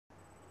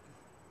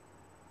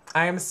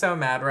I am so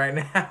mad right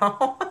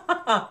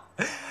now.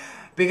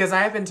 Because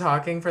I have been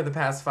talking for the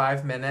past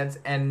 5 minutes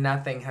and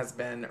nothing has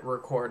been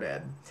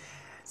recorded.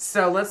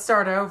 So let's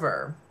start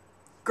over.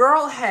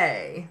 Girl,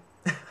 hey.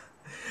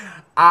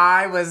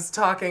 I was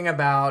talking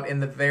about in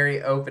the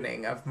very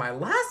opening of my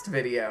last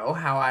video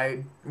how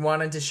I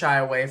wanted to shy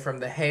away from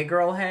the hey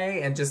girl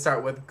hey and just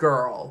start with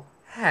girl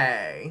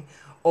hey.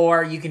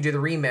 Or you can do the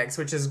remix,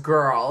 which is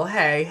girl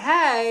hey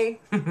hey.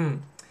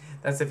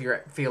 That's if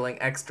you're feeling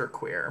extra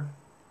queer.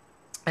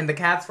 And the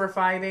cats were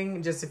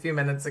fighting just a few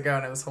minutes ago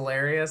and it was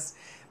hilarious,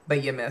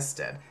 but you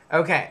missed it.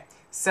 Okay,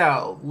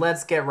 so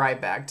let's get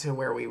right back to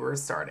where we were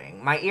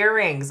starting. My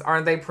earrings,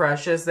 aren't they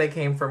precious? They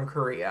came from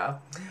Korea.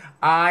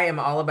 I am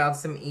all about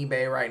some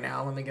eBay right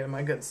now. Let me get on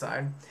my good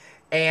side.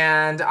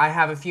 And I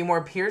have a few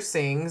more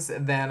piercings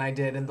than I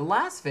did in the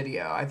last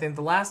video. I think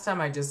the last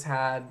time I just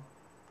had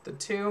the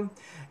 2,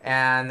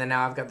 and then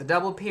now I've got the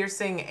double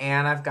piercing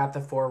and I've got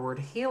the forward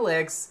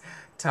helix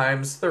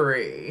times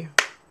 3.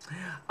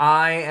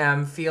 I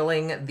am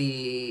feeling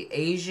the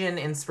Asian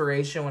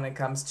inspiration when it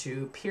comes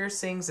to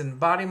piercings and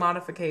body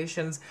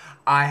modifications.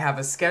 I have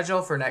a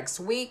schedule for next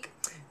week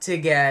to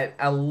get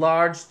a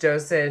large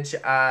dosage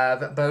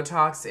of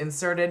Botox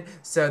inserted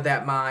so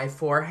that my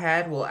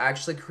forehead will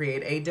actually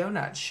create a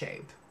donut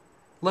shape.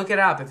 Look it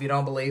up if you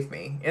don't believe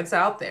me. It's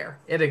out there.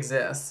 It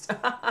exists.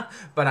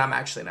 But I'm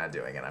actually not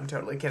doing it. I'm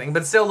totally kidding.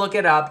 But still look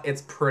it up.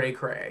 It's pretty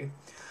cray.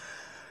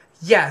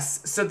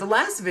 Yes, so the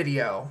last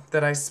video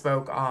that I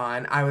spoke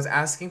on, I was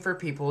asking for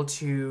people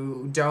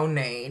to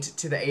donate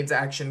to the AIDS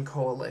Action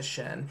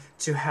Coalition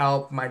to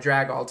help my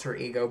drag alter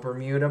ego,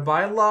 Bermuda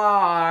by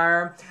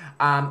Lar,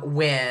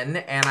 win.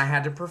 And I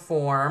had to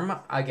perform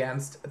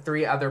against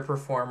 3 other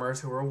performers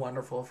who were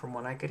wonderful from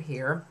what I could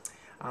hear.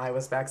 I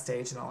was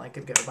backstage and all I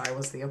could go by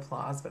was the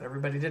applause, but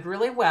everybody did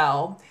really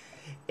well.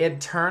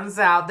 It turns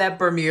out that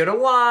Bermuda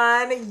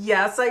won.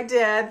 Yes, I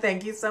did.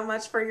 Thank you so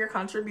much for your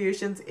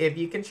contributions, if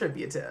you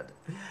contributed.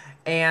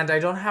 And I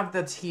don't have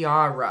the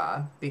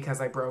tiara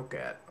because I broke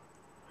it.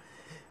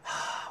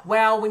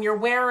 Well, when you're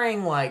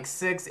wearing like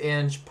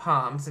 6-inch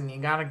pumps and you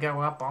gotta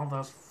go up all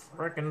those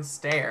frickin'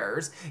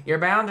 stairs, you're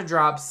bound to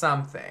drop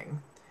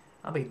something.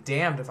 I'll be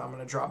damned if I'm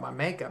gonna drop my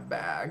makeup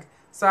bag.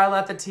 So I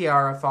let the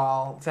tiara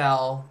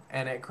fell,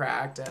 and it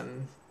cracked,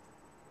 and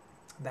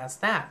that's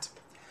that.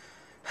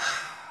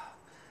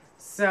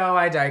 So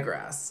I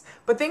digress.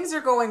 But things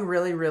are going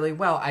really, really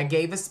well. I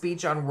gave a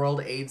speech on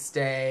World AIDS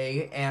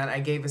Day, and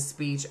I gave a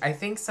speech, I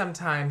think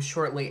sometime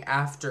shortly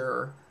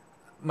after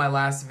my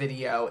last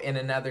video in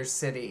another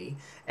city.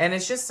 And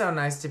it's just so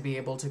nice to be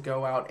able to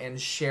go out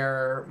and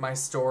share my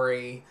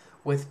story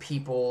with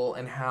people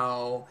and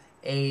how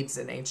AIDS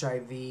and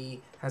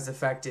HIV has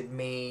affected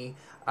me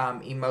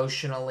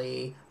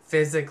emotionally,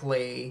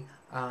 physically,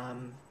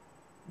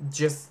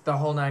 just the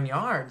whole 9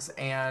 yards.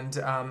 And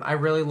I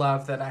really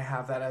love that I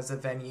have that as a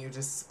venue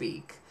to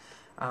speak,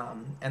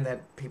 and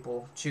that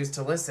people choose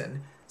to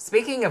listen.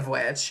 Speaking of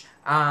which,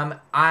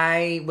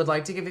 I would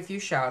like to give a few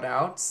shout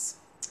outs.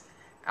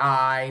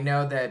 I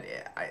know that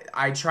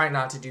I try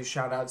not to do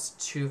shout outs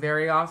too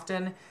very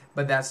often,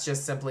 but that's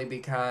just simply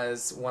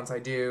because once I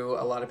do,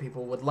 a lot of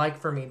people would like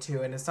for me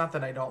to, and it's not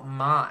that I don't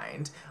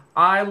mind.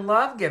 I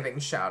love giving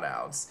shout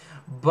outs,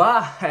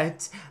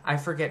 but I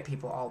forget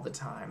people all the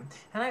time,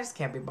 and I just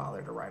can't be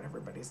bothered to write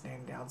everybody's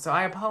name down. So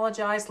I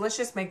apologize. Let's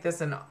just make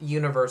this an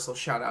universal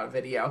shout out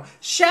video.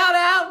 Shout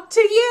out to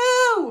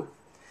you!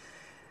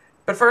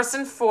 But first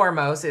and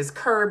foremost is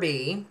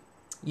Kirby.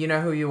 You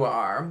know who you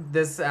are.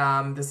 This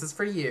is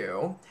for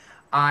you.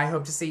 I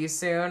hope to see you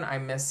soon. I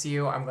miss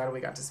you. I'm glad we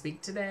got to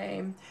speak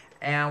today,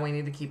 and we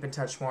need to keep in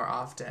touch more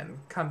often.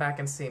 Come back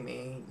and see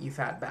me, you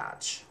fat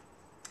batch.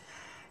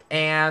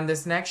 And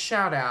this next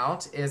shout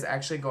out is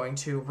actually going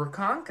to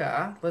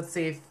Rakanka. Let's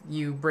see if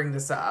you bring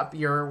this up.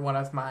 You're one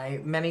of my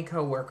many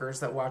coworkers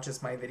that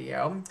watches my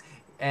video.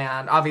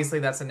 And obviously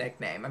that's a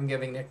nickname. I'm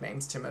giving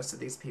nicknames to most of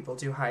these people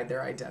to hide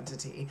their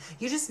identity.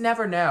 You just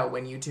never know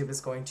when YouTube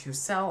is going to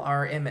sell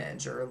our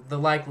image, or the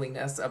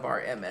likeliness of our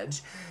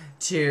image,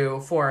 to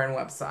foreign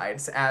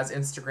websites, as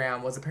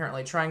Instagram was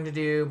apparently trying to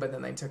do, but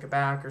then they took it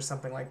back or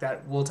something like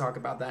that. We'll talk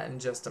about that in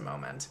just a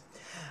moment.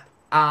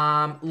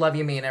 Love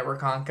you, mean it,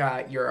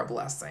 Rakanka. You're a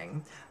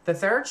blessing. The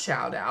third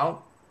shout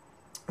out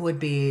would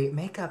be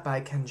Makeup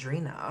by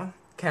Kendra.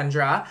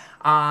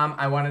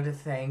 I wanted to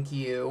thank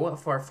you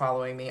for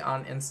following me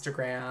on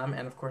Instagram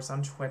and of course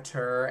on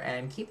Twitter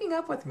and keeping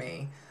up with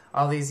me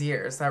all these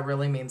years. That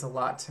really means a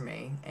lot to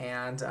me.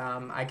 And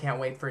I can't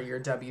wait for your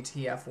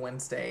WTF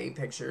Wednesday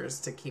pictures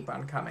to keep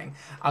on coming.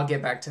 I'll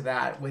get back to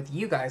that with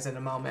you guys in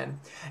a moment.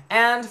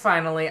 And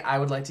finally, I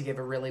would like to give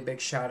a really big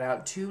shout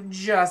out to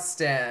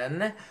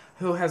Justin,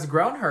 who has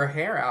grown her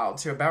hair out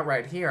to about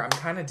right here. I'm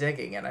kind of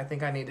digging it. I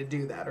think I need to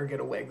do that or get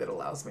a wig that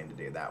allows me to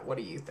do that. What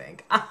do you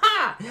think?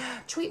 Aha!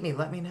 Tweet me,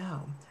 let me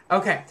know.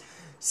 Okay,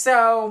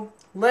 so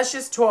let's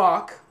just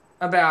talk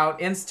about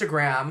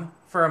Instagram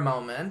for a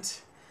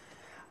moment.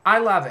 I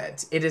love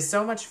it. It is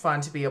so much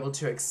fun to be able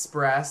to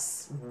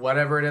express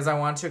whatever it is I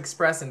want to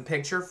express in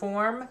picture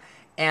form.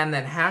 and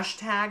then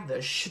hashtag the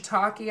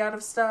shiitake out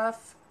of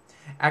stuff.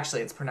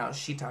 Actually, it's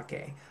pronounced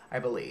shiitake, I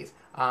believe.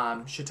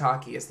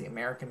 Shiitake is the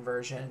American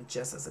version,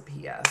 just as a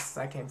PS.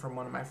 That came from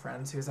one of my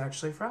friends who's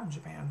actually from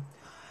Japan.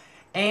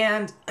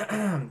 And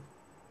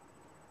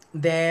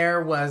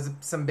there was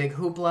some big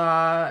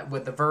hoopla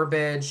with the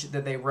verbiage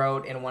that they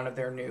wrote in one of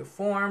their new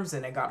forms,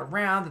 and it got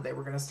around that they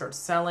were going to start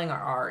selling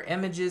our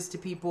images to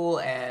people,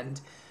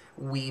 and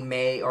we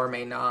may or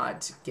may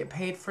not get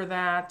paid for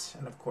that.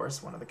 And of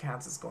course, one of the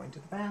cats is going to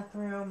the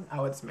bathroom.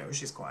 Oh, it's Moo.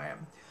 She's quiet.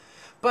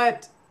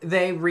 But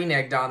they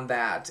reneged on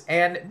that.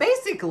 And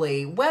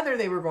basically, whether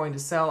they were going to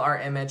sell our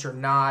image or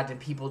not, and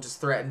people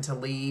just threatened to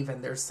leave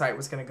and their site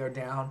was going to go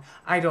down,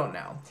 I don't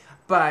know.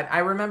 But I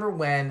remember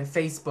when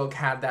Facebook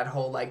had that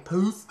whole, like,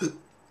 post...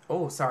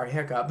 Oh, sorry,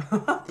 hiccup.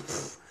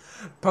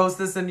 Post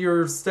this in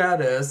your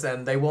status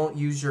and they won't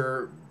use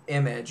your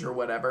image or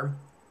whatever.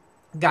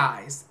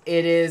 Guys,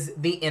 it is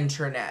the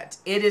internet.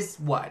 It is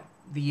what?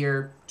 The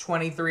year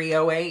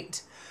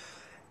 2308?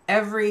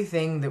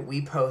 Everything that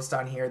we post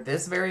on here,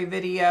 this very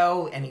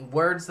video, any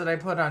words that I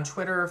put on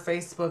Twitter or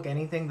Facebook,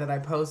 anything that I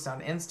post on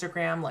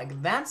Instagram,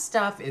 like that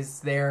stuff is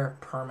there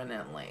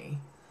permanently.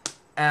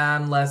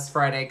 Unless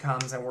Friday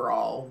comes and we're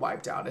all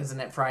wiped out.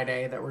 Isn't it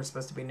Friday that we're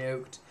supposed to be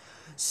nuked?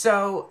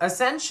 So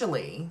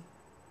essentially,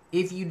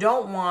 if you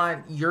don't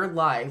want your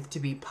life to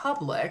be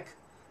public,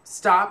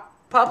 stop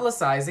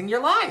publicizing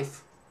your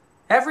life.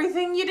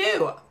 Everything you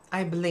do.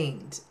 I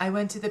blinked. I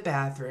went to the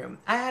bathroom.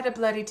 I had a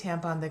bloody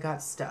tampon that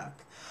got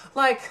stuck.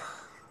 Like,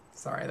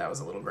 sorry, that was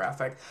a little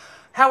graphic.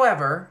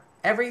 However,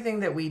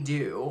 everything that we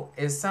do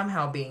is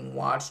somehow being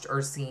watched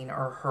or seen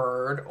or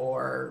heard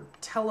or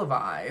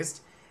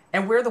televised,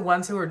 and we're the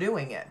ones who are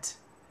doing it.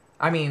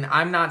 I mean,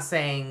 I'm not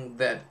saying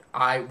that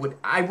I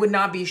would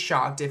not be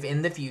shocked if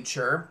in the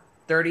future,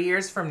 30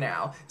 years from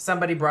now,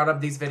 somebody brought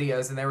up these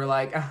videos and they were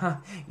like,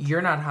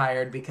 you're not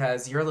hired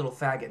because you're a little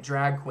faggot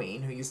drag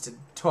queen who used to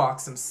talk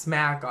some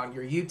smack on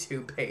your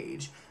YouTube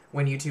page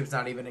when YouTube's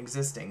not even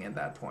existing at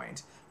that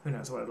point. Who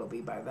knows what it'll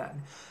be by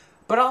then.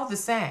 But all the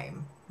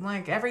same,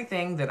 like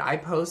everything that I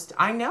post,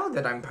 I know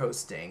that I'm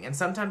posting. And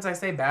sometimes I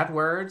say bad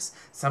words.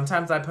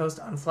 Sometimes I post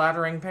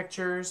unflattering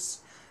pictures.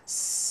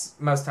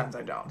 Most times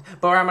I don't.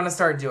 But I'm going to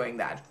start doing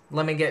that.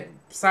 Let me get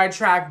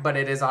sidetracked, but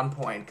it is on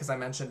point because I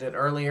mentioned it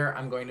earlier.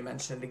 I'm going to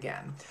mention it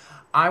again.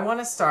 I want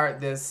to start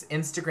this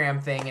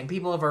Instagram thing, and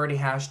people have already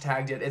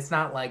hashtagged it. It's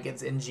not like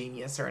it's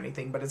ingenious or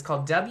anything, but it's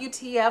called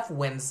WTF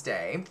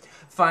Wednesday.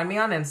 Find me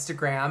on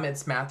Instagram.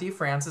 It's Matthew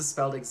Francis,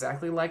 spelled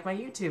exactly like my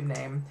YouTube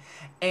name.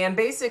 And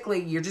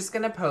basically, you're just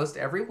going to post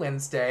every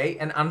Wednesday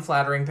an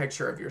unflattering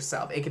picture of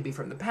yourself. It could be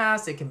from the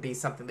past. It can be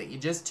something that you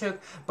just took.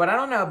 But I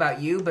don't know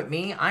about you, but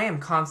me, I am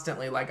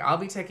constantly like, I'll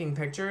be taking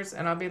pictures,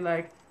 and I'll be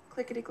like,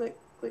 clickety-click,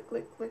 click,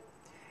 click, click.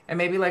 And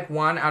maybe like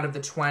 1 out of the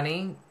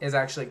 20 is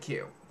actually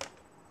cute.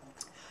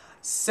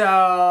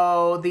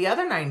 So the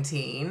other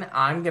 19,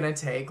 I'm going to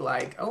take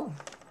like, oh,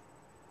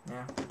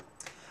 yeah.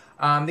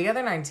 The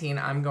other 19,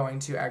 I'm going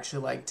to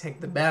actually like take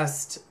the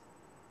best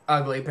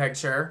ugly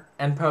picture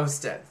and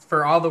post it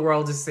for all the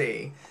world to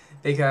see.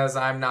 Because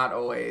I'm not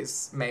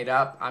always made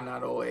up. I'm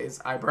not always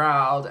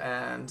eyebrowed.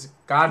 And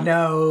God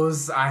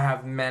knows I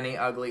have many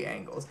ugly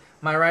angles.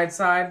 My right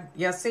side,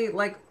 yeah, see,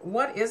 like,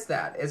 what is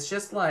that? It's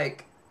just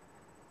like,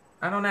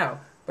 I don't know.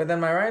 But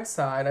then my right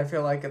side, I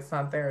feel like it's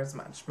not there as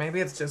much.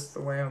 Maybe it's just the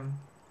way I'm...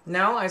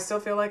 No, I still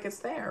feel like it's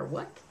there.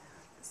 What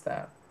is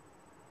that?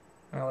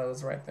 Well, it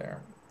was right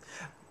there.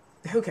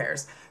 Who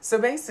cares? So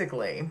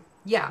basically,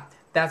 yeah,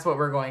 that's what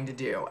we're going to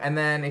do. And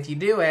then if you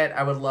do it,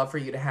 I would love for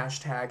you to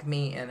hashtag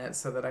me in it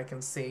so that I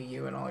can see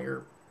you and all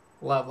your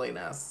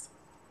loveliness.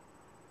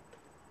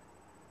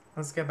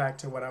 Let's get back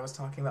to what I was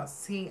talking about.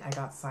 See, I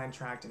got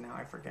sidetracked and now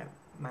I forget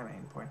my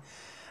main point.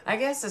 I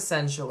guess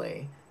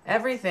essentially,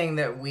 everything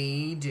that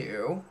we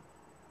do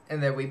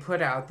and that we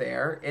put out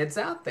there, it's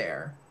out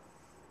there.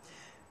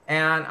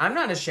 And I'm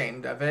not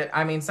ashamed of it.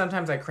 I mean,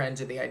 sometimes I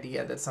cringe at the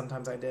idea that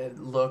sometimes I did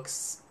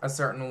looks a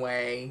certain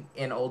way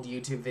in old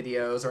YouTube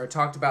videos, or I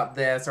talked about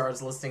this, or I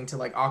was listening to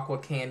like Aqua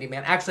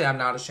Candyman. Actually, I'm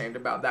not ashamed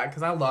about that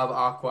because I love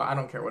Aqua. I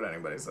don't care what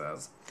anybody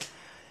says.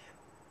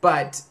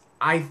 But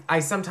I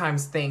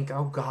sometimes think,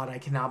 oh God, I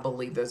cannot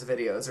believe those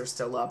videos are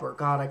still up, or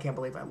God, I can't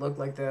believe I look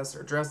like this,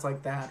 or dress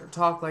like that, or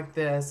talk like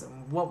this,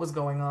 and what was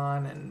going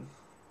on, and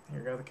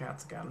here go the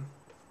cats again.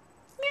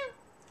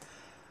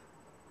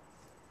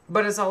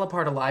 But it's all a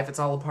part of life. It's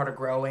all a part of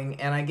growing.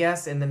 And I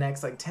guess in the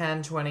next like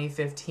 10, 20,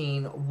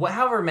 15,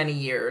 however many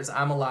years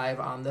I'm alive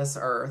on this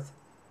earth,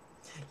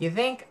 you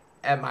think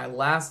at my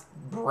last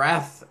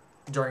breath,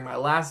 during my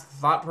last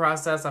thought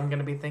process, I'm going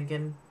to be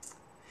thinking,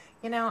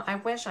 you know, I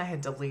wish I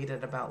had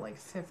deleted about like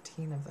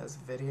 15 of those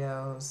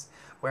videos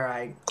where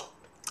I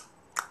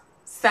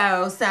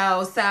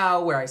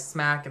where I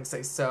smack and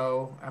say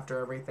so after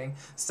everything.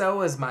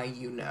 So is my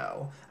you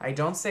know. I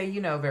don't say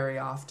you know very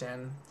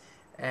often.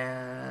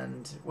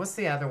 And what's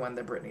the other one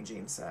that Brittany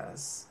Jean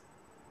says?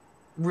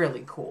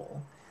 Really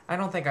cool. I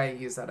don't think I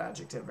use that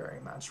adjective very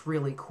much.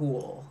 Really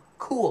cool.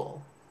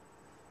 Cool.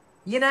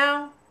 You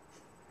know?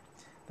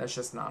 That's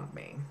just not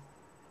me.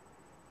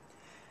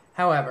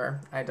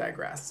 However, I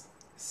digress.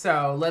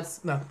 So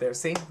let's, no, there,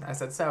 see? I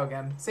said so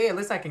again. See, at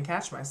least I can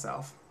catch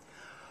myself.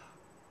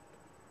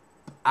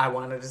 I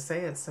wanted to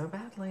say it so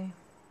badly.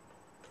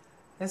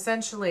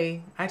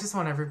 Essentially, I just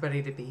want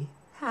everybody to be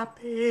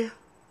happy.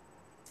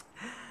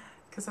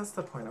 Because that's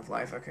the point of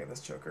life. Okay,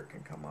 this choker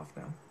can come off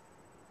now.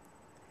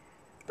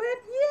 But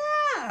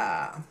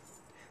yeah.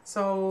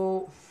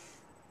 So,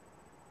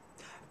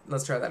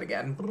 let's try that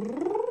again.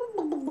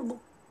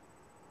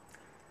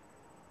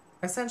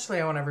 Essentially,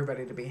 I want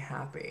everybody to be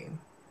happy.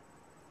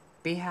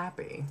 Be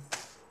happy.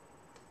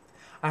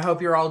 I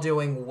hope you're all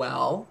doing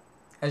well.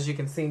 As you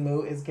can see,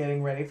 Moo is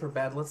getting ready for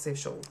bed. Let's see if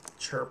she'll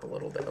chirp a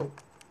little bit. Oh,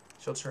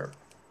 she'll chirp.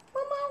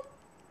 Momo.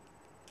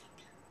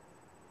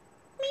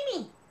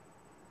 Mimi.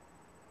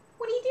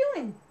 What are you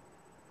doing?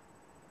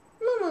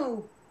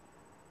 Moo.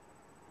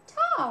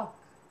 Talk.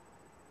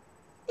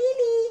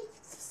 Lily.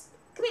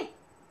 Come here.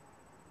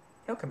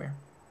 He'll come here.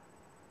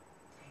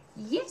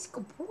 Yes,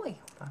 good boy.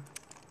 Hold on.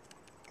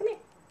 Come here.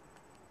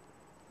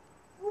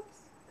 Oops.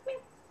 Come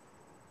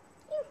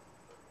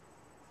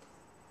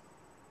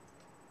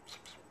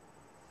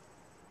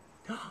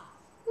here.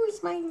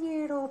 Who's my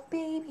little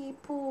baby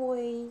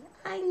boy?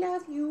 I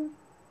love you.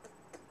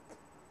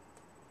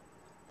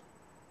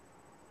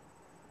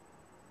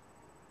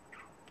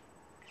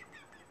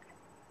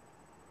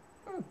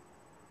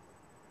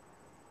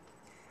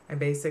 I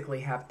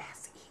basically have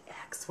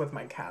sex with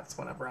my cats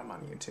whenever I'm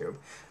on YouTube.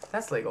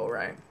 That's legal,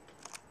 right?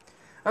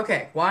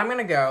 Okay, well, I'm going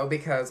to go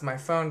because my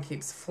phone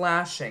keeps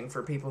flashing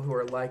for people who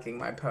are liking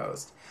my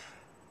post.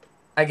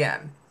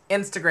 Again,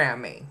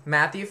 Instagram me.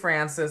 Matthew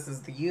Francis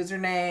is the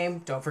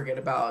username. Don't forget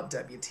about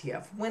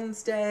WTF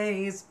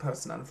Wednesdays.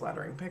 Post an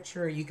unflattering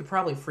picture. You could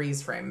probably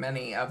freeze frame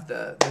many of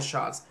the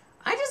shots.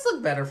 I just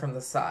look better from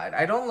the side.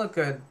 I don't look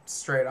good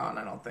straight on,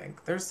 I don't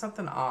think. There's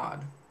something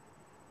odd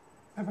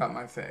about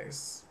my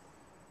face.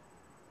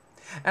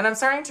 And I'm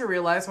starting to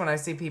realize when I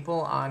see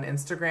people on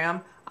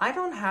Instagram, I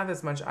don't have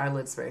as much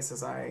eyelid space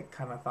as I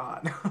kind of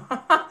thought.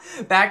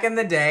 Back in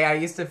the day, I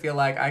used to feel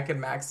like I could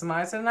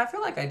maximize it, and I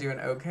feel like I do an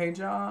okay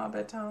job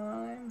at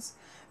times.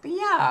 But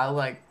yeah,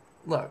 like,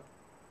 look,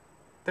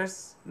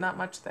 there's not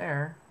much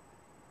there.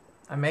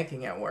 I'm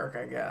making it work,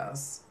 I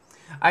guess.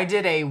 I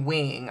did a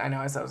wing. I know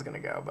I said I was going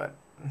to go, but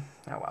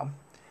oh well.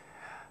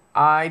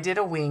 I did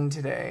a wing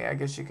today, I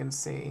guess you can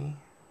see,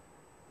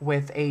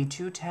 with a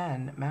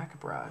 210 MAC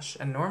brush.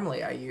 And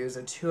normally I use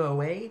a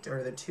 208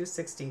 or the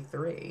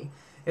 263.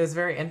 It was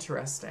very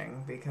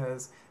interesting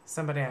because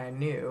somebody I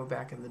knew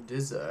back in the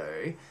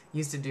day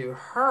used to do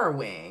her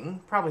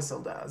wing, probably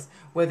still does,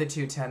 with a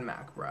 210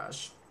 MAC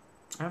brush.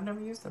 I've never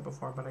used that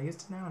before, but I used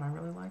to now and I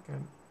really like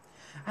it.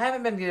 I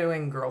haven't been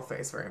doing girl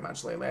face very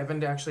much lately. I've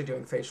been actually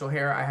doing facial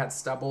hair. I had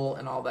stubble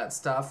and all that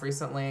stuff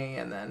recently,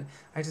 and then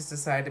I just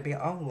decided to be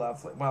all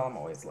lovely. Well, I'm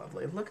always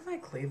lovely. Look at my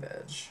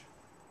cleavage.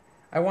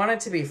 I want it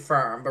to be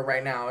firm, but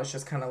right now it's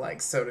just kind of like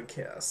soda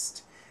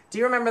kissed. Do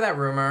you remember that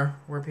rumor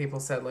where people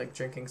said like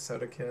drinking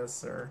soda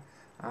kiss or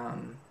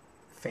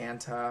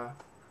Fanta?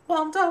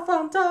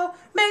 Fanta,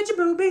 made your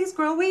boobies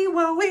growy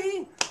woey. I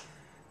don't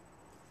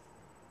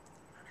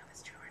know if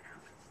it's true or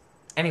not.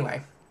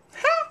 Anyway,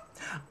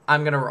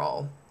 I'm gonna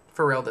roll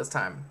for real this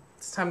time.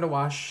 It's time to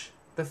wash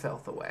the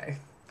filth away.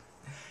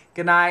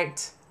 Good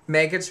night.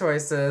 Make good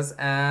choices,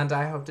 and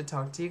I hope to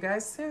talk to you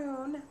guys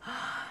soon.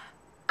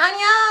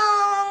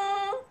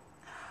 Annyeong!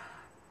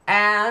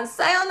 And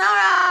sayonara!